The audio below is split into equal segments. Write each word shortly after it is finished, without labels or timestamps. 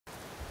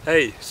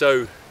Hey,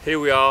 so here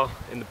we are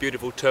in the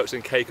beautiful Turks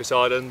and Caicos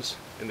Islands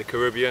in the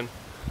Caribbean.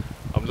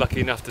 I'm lucky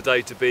enough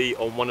today to be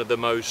on one of the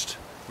most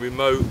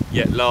remote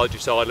yet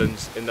largest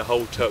islands in the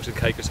whole Turks and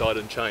Caicos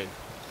Island chain.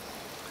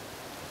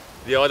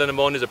 The island I'm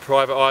on is a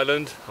private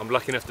island. I'm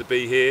lucky enough to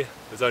be here.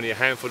 There's only a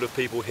handful of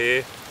people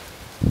here.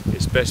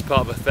 It's best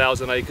part of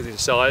 1,000 acres in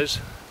size.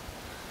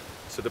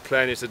 So the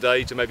plan is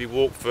today to maybe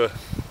walk for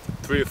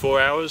 3 or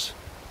 4 hours,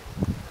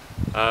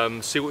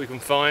 see what we can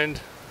find.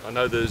 I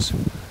know there's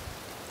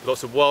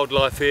lots of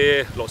wildlife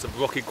here, lots of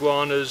rock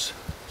iguanas,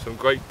 some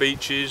great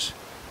beaches,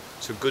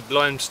 some good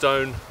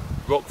limestone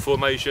rock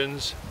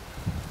formations,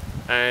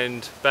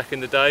 and back in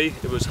the day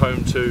it was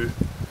home to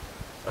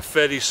a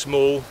fairly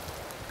small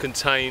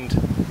contained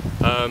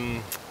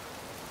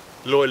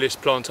loyalist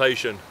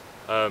plantation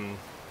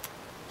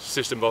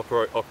system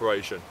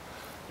operation.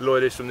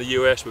 Loyalists from the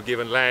US were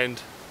given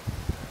land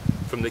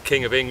from the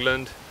King of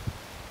England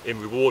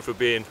in reward for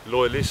being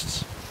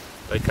loyalists.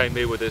 They came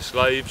here with their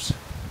slaves,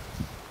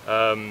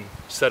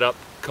 set up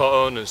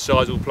cotton and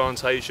sisal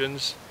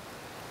plantations,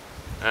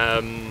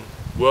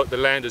 worked the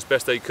land as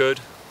best they could,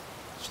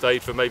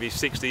 stayed for maybe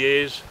 60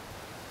 years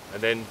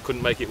and then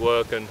couldn't make it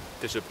work and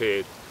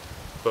disappeared.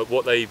 But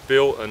what they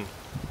built and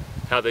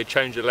how they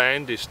changed the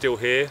land is still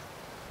here,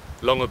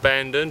 long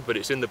abandoned, but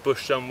it's in the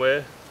bush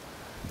somewhere.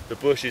 The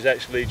bush is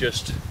actually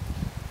just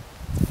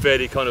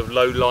fairly kind of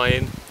low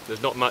lying.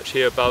 There's not much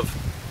here above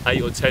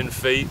 8 or 10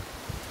 feet.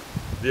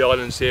 The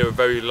islands here are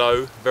very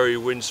low, very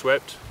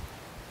windswept.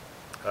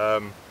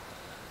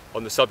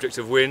 On the subject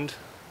of wind,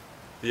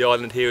 the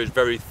island here is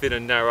very thin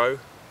and narrow.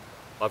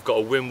 I've got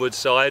a windward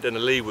side and a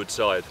leeward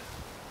side.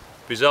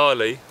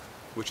 Bizarrely,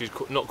 which is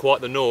not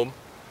quite the norm,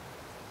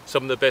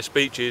 some of the best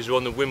beaches are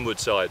on the windward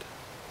side.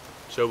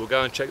 So we'll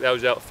go and check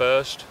those out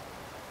first.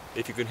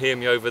 If you can hear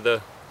me over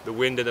the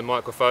wind in the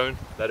microphone,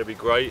 that'd be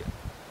great.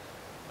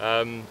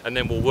 And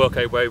then we'll work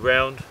our way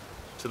round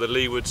to the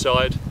leeward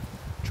side,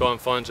 try and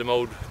find some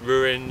old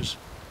ruins,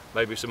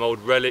 maybe some old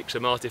relics,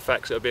 some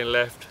artifacts that have been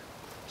left,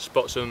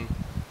 spot some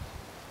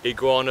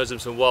iguanas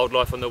and some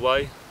wildlife on the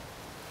way.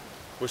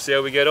 We'll see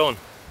how we get on.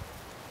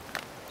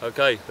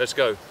 Okay, let's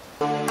go.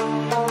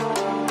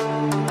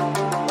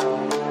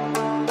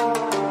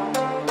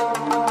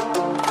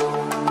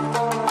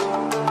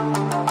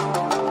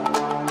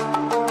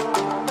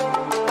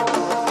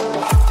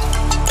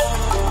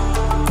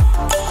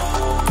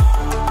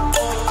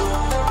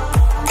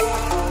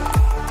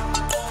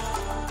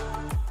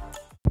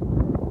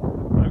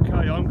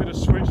 Okay, I'm going to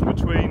switch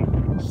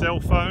between cell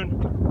phone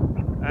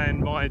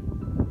and my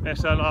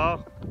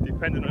SLR,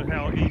 depending on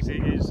how easy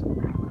it is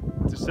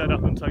to set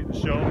up and take the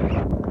shot.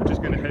 I'm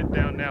just going to head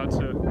down now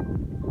to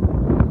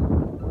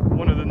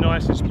one of the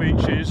nicest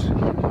beaches,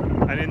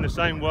 and in the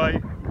same way,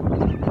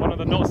 one of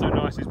the not so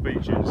nicest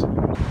beaches.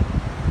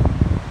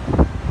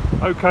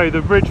 Okay,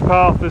 the bridge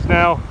path has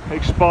now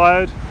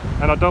expired,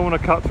 and I don't want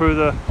to cut through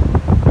the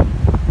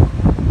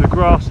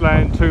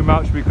grassland too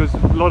much because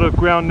there's a lot of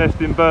ground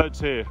nesting birds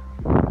here.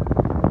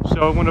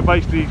 So I'm going to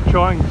basically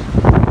try and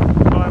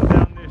climb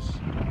down this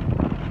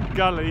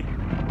gully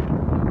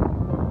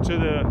to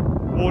the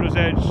water's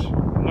edge,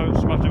 not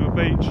so much of a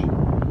beach,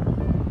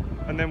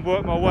 and then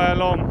work my way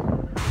along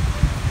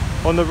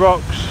on the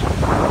rocks,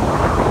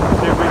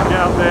 see if we can get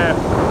up there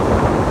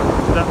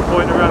to that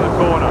point around the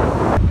corner.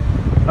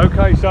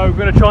 Okay, so we're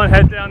going to try and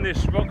head down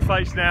this rock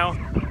face now.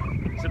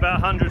 It's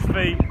about 100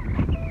 feet.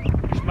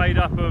 It's made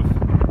up of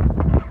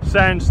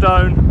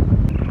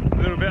sandstone, a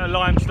little bit of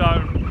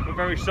limestone, but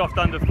very soft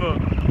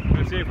underfoot.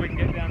 We'll see if we can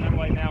get down that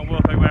way now and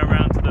work our way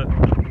around to the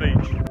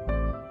beach.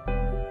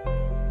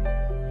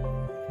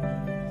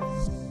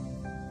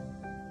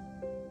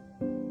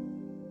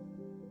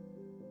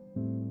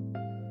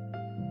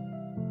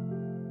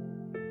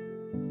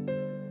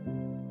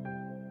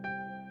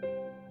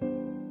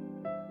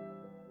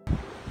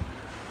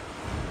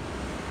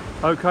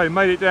 Okay,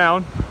 made it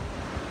down,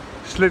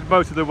 slid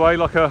most of the way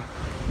like a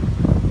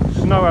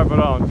snow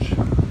avalanche.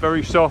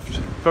 Very soft,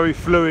 very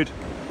fluid.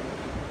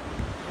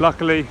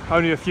 Luckily,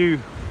 only a few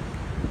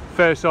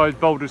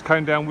fair-sized boulders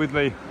came down with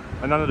me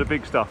and none of the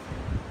big stuff.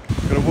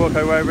 I'm going to work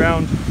our way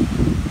around.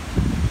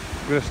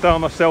 I'm going to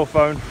start my cell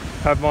phone,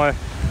 have my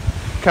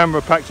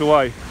camera packed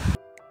away.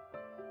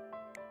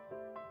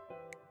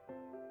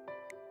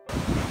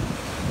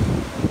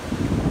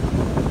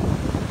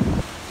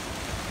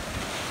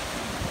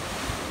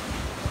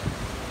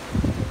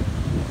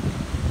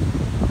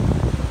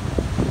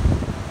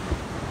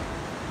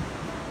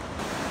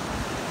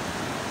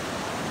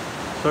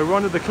 So we're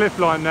under the cliff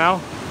line now,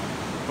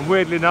 and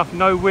weirdly enough,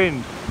 no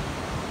wind.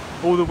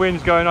 All the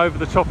wind's going over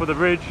the top of the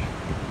ridge,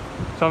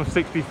 some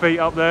 60 feet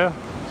up there.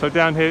 So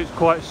down here it's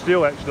quite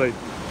still actually.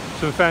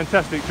 Some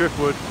fantastic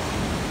driftwood.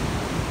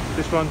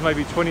 This one's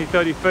maybe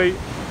 20-30 feet.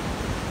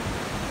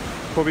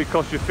 Probably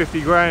cost you 50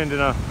 grand in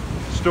a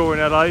store in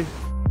LA.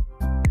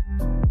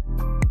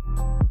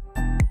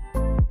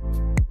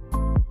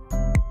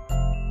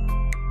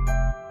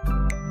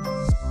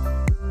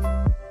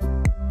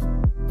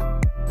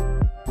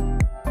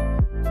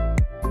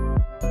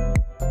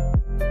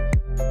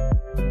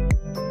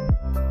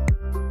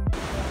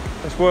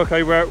 Let's work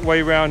our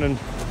way around and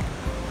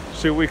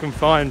see what we can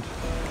find.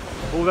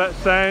 All that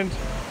sand,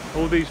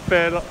 all these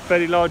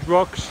fairly large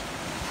rocks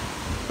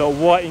that are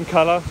white in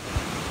colour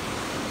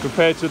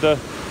compared to the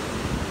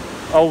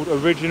old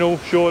original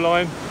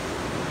shoreline.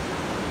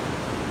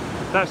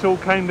 That's all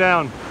came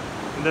down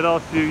in the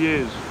last few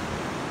years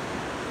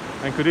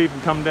and could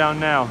even come down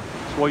now.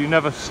 That's why you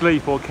never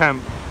sleep or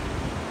camp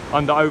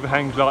under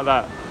overhangs like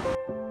that.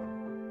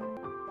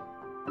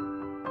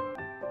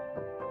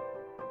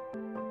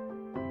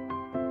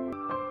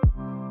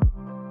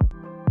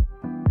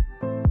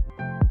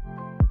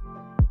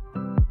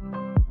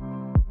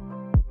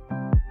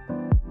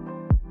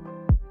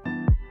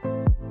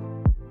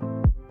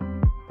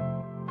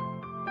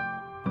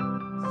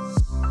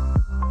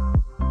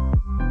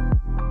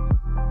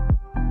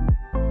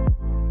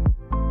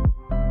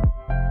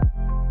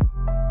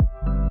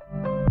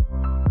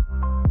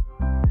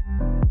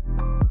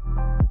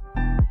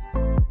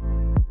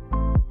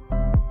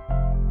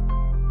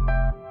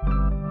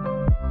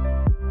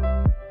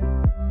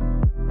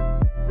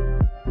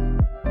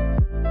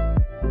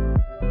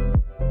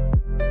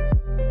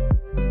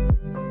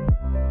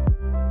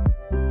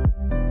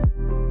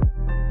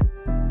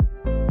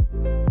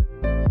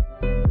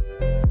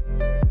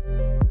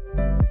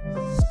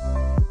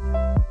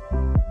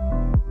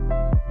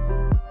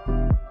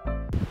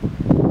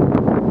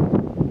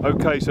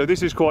 Okay, so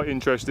this is quite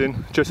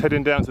interesting. Just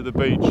heading down to the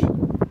beach,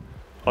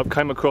 I've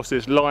come across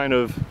this line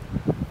of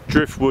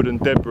driftwood and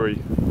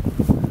debris.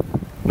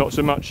 Not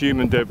so much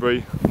human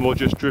debris, more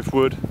just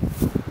driftwood.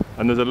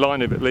 And there's a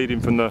line of it leading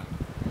from the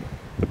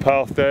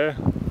path there,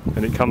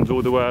 and it comes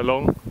all the way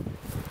along.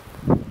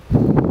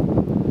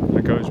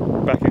 It goes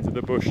back into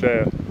the bush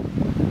there.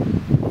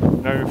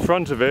 Now in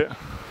front of it,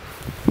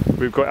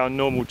 we've got our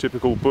normal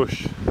typical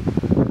bush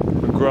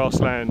and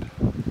grassland.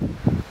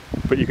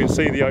 But you can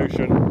see the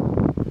ocean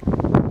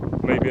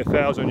maybe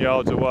 1,000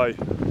 yards away,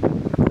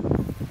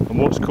 and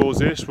what's caused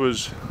this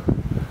was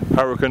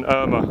Hurricane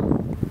Irma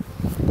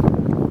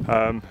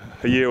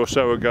a year or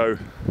so ago,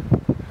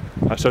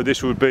 and so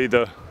this would be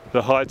the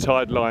high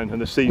tide line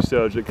and the sea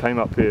surge that came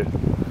up here.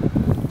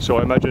 So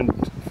I imagine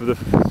for the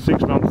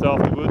 6 months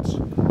afterwards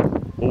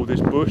all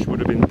this bush would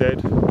have been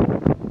dead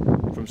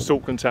from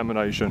salt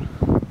contamination,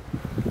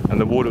 and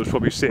the water was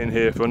probably sitting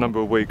here for a number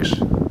of weeks,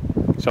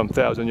 some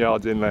 1,000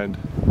 yards inland.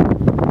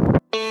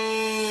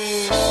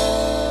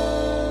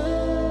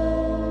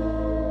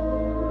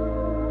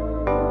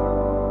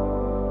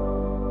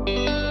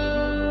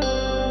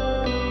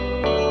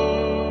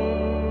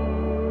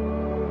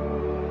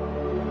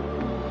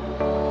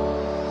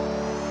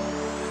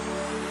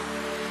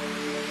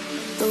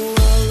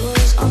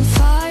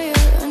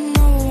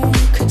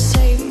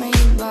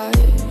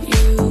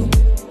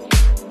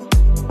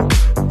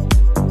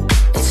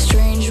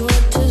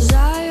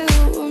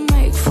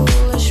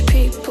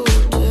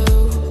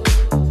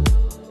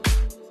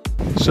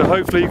 So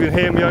hopefully you can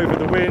hear me over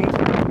the wind.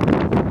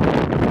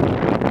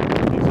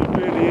 It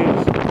really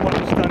is quite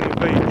a stunning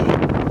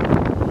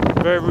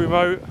beach. Very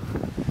remote,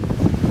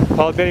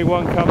 hardly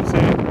anyone comes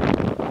here.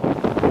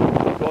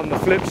 But on the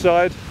flip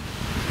side,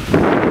 a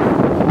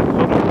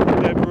lot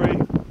of debris,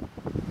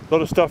 a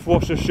lot of stuff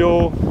washed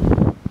ashore,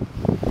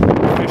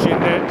 fishing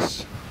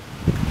nets,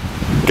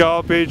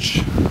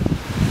 garbage,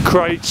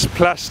 crates,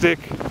 plastic.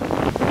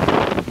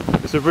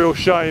 It's a real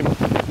shame,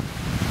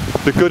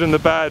 the good and the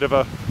bad of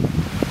a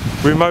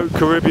remote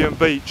Caribbean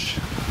beach.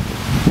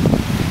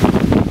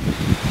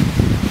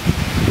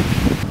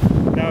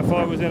 Now if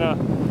I was in a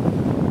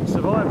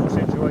survival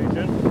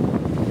situation,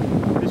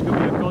 this could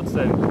be a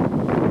godsend.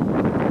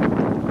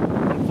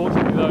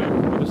 Unfortunately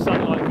though, with the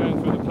sunlight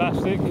going through the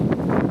plastic,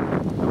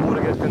 the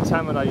water gets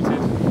contaminated.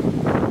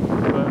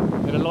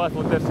 But in a life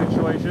or death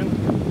situation,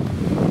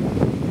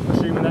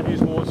 assuming that is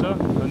water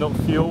and not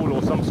fuel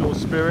or some sort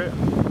of spirit,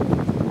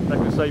 that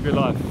can save your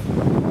life.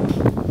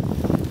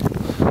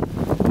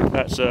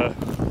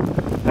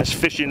 That's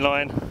fishing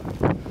line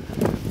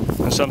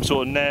and some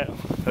sort of net.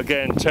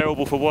 Again,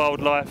 terrible for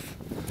wildlife,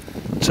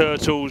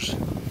 turtles,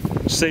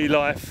 sea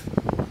life.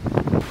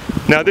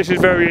 Now this is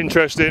very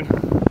interesting.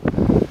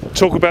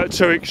 Talk about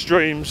two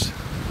extremes.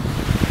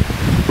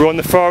 We're on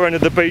the far end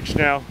of the beach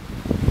now,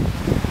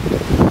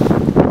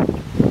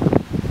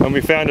 and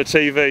we found a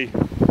TV.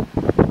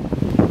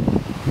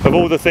 Of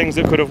all the things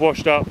that could have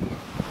washed up,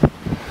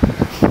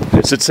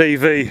 it's a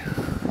TV.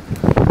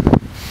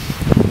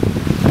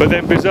 But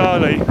then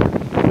bizarrely,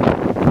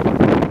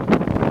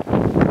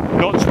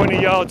 not 20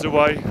 yards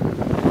away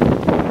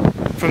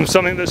from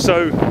something that's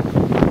so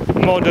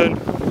modern,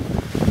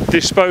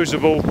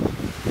 disposable,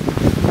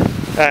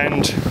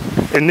 and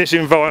in this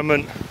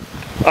environment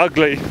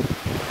ugly,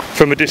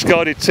 from a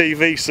discarded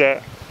TV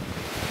set,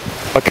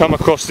 I come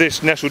across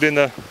this nestled in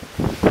the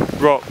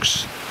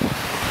rocks,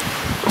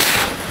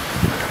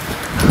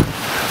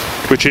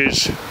 which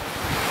is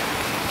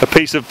a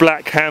piece of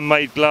black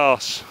handmade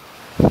glass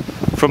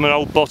from an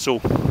old bottle,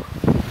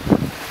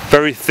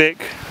 very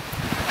thick,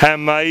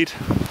 handmade.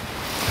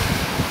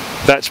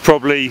 That's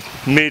probably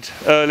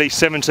mid-early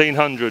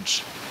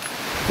 1700s.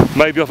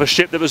 Maybe off a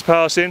ship that was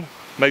passing,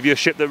 maybe a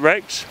ship that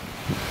wrecked,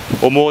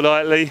 or more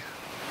likely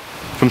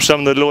from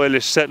some of the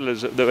loyalist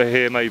settlers that were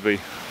here maybe.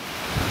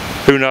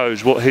 Who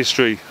knows what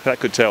history that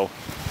could tell.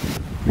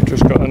 We've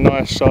just got a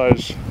nice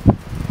size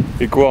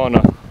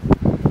iguana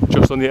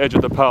just on the edge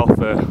of the path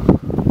there.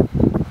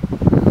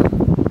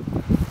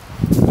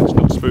 Let's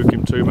not spook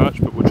him too much,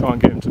 but we'll try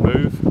and get him to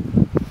move.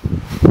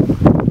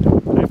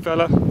 Hey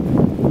fella.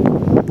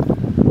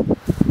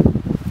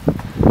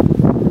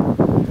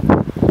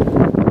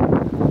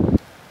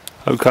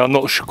 Okay, I'm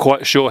not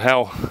quite sure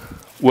how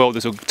well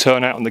this will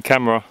turn out on the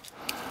camera,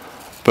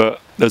 but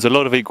there's a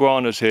lot of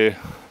iguanas here,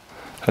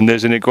 and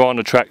there's an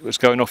iguana track that's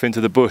going off into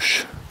the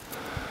bush.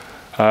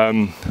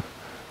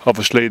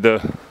 Obviously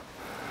the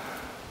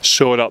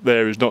soil up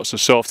there is not so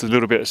soft, there's a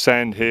little bit of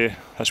sand here,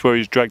 that's where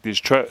he's dragged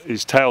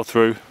his tail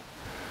through,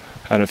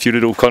 and a few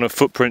little kind of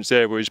footprints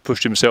there where he's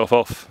pushed himself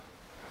off.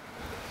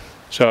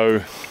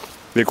 So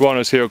the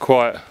iguanas here are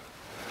quite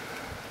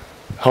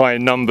high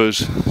in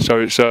numbers, so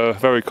it's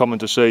very common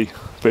to see,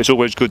 but it's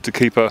always good to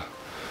keep a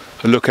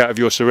lookout of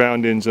your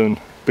surroundings and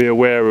be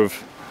aware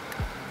of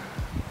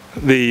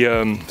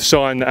the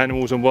sign that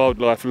animals and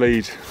wildlife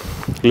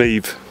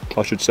leave,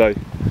 I should say.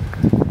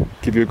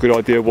 Give you a good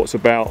idea of what's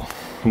about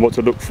and what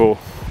to look for.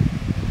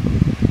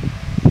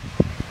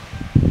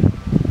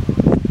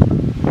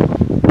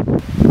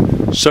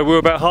 So we're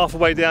about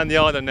halfway down the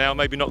island now,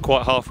 maybe not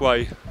quite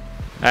halfway,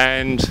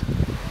 and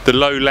the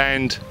low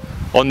land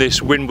on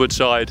this windward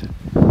side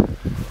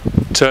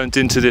turned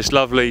into this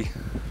lovely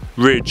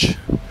ridge,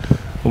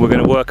 and we're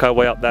going to work our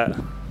way up that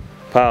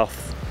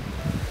path.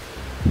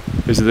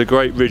 This is a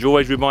great ridge,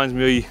 always reminds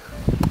me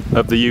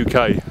of the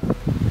UK,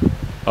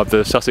 of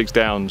the Sussex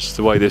Downs,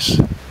 the way this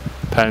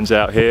pans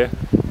out here.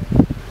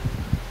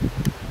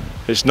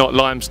 It's not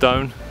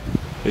limestone,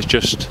 it's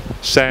just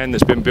sand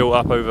that's been built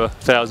up over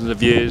thousands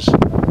of years,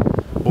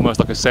 almost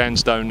like a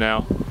sandstone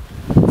now,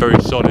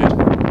 very solid,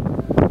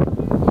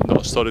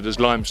 not as solid as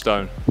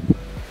limestone,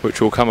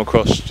 which we'll come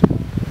across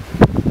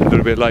a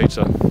little bit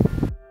later.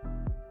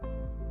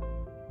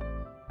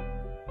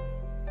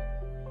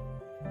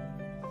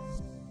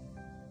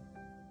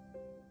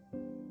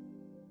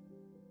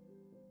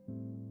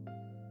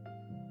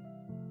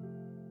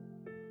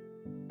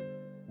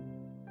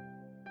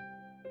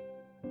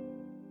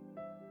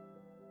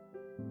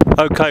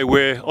 Okay,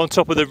 we're on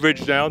top of the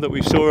ridge now that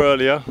we saw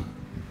earlier,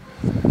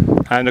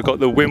 and I've got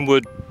the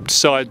windward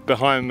side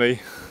behind me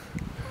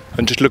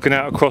and just looking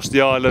out across the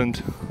island,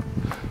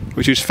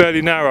 which is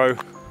fairly narrow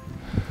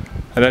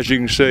and, as you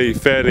can see,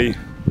 fairly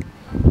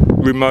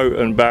remote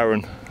and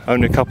barren.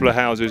 Only a couple of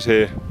houses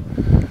here,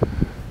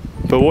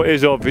 but what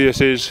is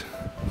obvious is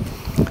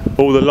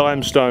all the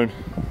limestone,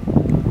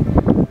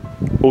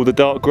 all the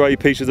dark grey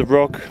pieces of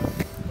rock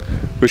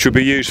which will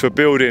be used for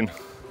building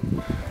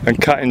and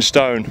cutting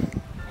stone.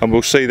 And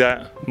we'll see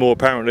that more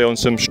apparently on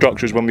some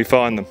structures when we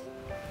find them.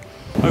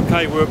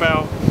 Okay, we're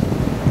about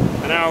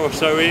an hour or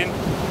so in,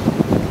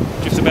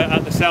 just about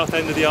at the south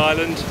end of the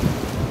island.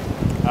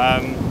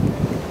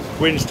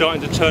 Wind's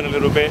starting to turn a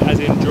little bit, as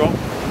in drop,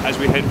 as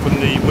we head from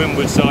the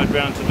windward side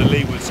round to the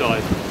leeward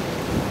side.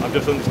 I'm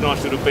just on this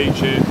nice little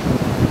beach here,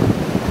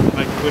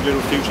 make a good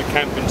little future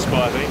camping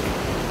spot, I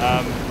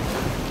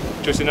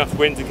think. Just enough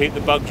wind to keep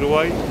the bugs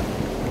away,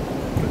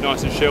 but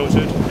nice and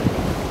sheltered,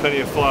 plenty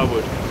of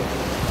firewood.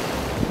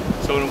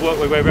 So I'm going to work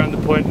my way around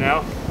the point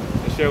now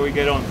and see how we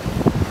get on.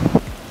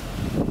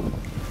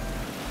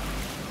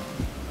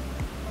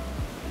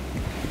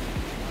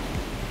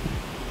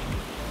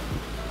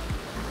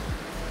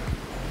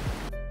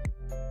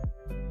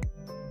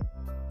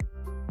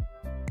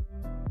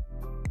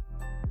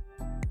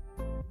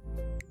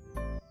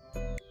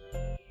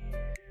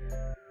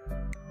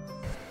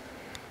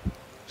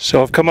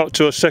 So I've come up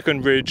to a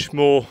second ridge,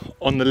 more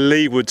on the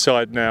leeward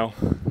side now,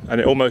 and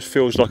it almost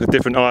feels like a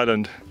different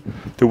island.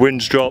 The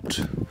wind's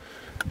dropped,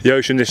 the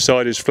ocean this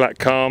side is flat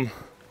calm,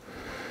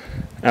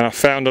 and I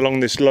found along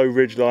this low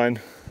ridge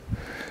line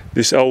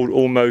this old,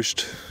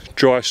 almost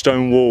dry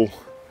stone wall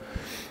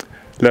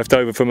left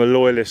over from a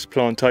loyalist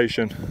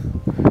plantation,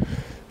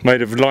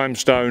 made of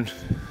limestone,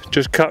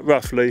 just cut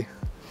roughly,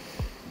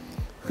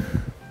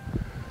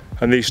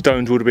 and these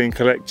stones would have been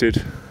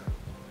collected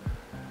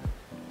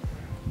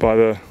by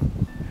the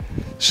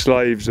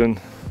slaves and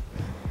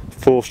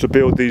forced to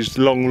build these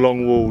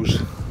long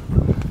walls.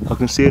 I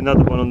can see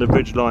another one on the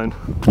ridge line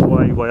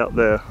way up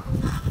there,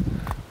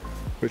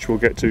 which we'll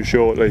get to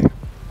shortly.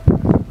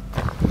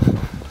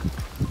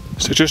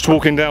 So just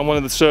walking down one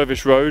of the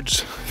service roads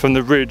from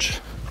the ridge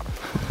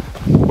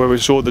where we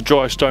saw the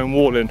dry stone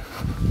walling,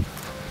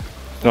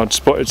 and I'd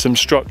spotted some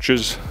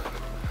structures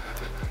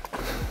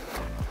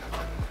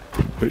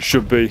which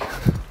should be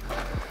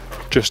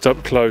just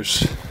up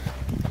close.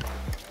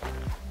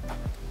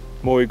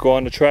 More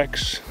iguana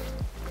tracks,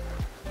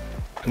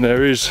 and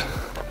there is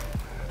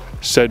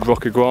said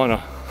rock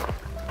iguana.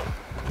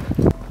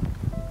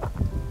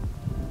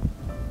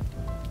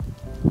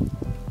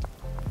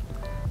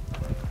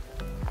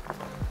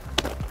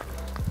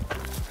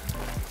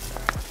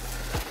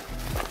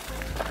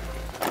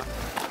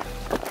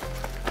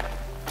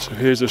 So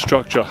here's the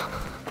structure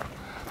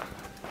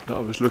that I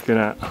was looking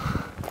at.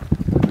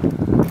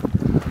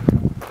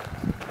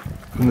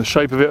 From the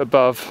shape of it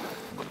above,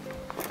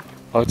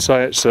 I'd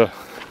say it's a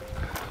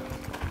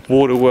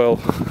water well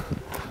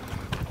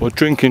or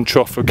drinking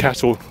trough for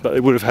cattle that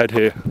they would have had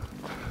here.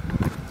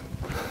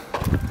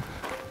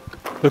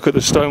 Look at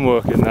the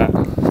stonework in that.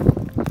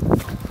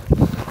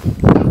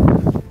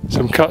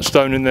 Some cut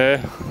stone in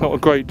there, not a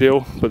great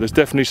deal, but there's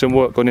definitely some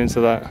work gone into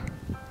that.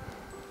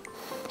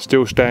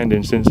 Still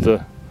standing since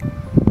the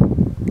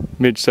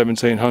mid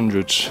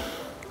 1700s.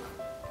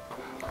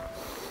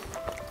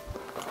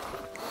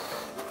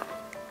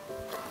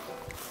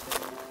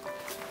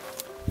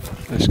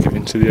 Let's get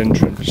into the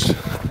entrance.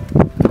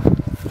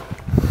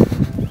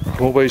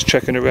 I'm always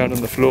checking around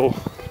on the floor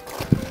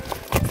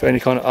for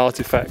any kind of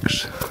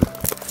artifacts,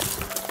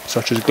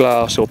 such as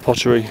glass or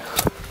pottery.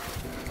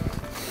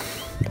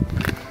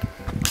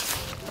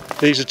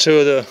 These are two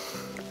of the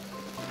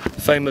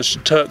famous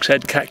Turk's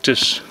head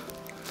cactus,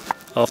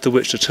 after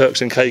which the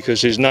Turks and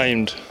Caicos is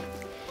named,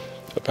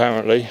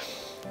 apparently.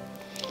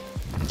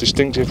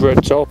 Distinctive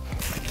red top,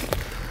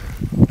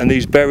 and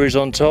these berries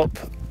on top,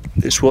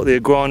 it's what the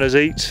iguanas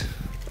eat,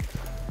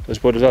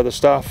 as well as other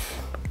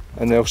stuff,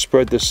 and they'll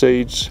spread the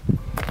seeds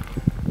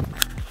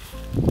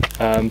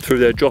through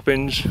their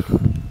droppings.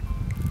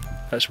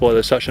 That's why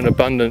there's such an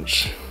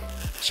abundance.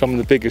 Some of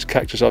the biggest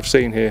cactus I've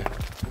seen here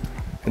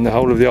in the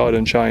whole of the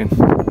island chain.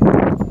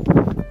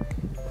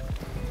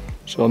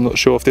 So I'm not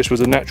sure if this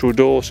was a natural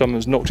door,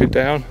 someone's knocked it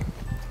down,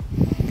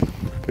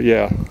 but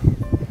yeah,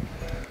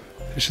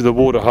 this is the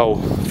water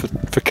hole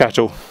for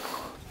cattle.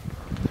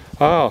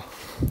 Ah,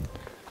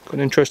 got an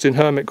interesting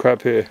hermit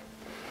crab here.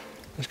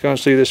 Let's go and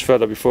see this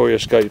fella before he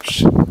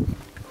escapes.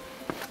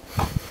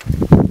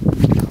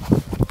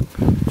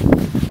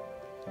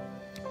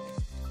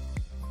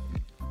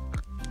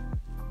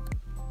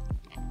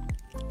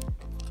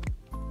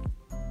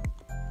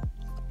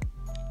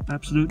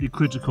 Absolutely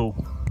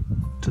critical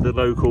to the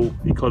local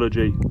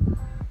ecology.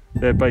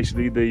 They're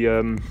basically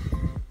the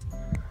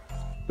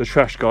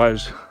trash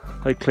guys.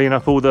 They clean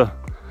up all the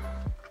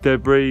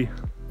debris,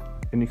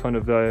 any kind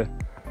of they're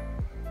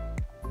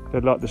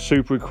like the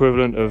super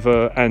equivalent of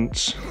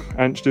ants.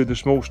 Ants do the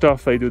small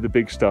stuff, they do the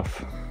big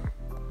stuff.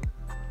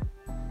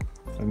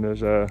 And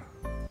there's a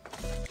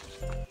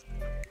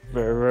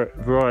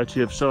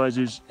variety of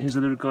sizes. Here's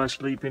a little guy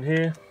sleeping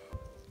here.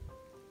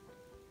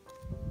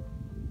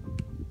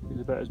 He's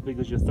about as big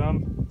as your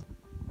thumb.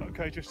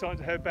 Okay, just starting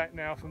to head back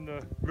now from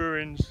the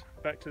ruins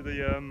back to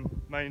the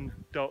main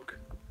dock.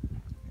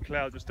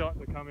 Clouds are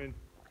starting to come in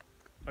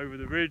over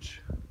the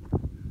ridge,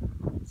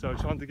 so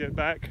it's time to get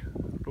back,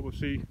 but we'll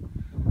see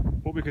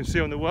what we can see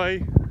on the way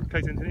in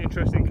case anything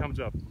interesting comes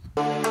up.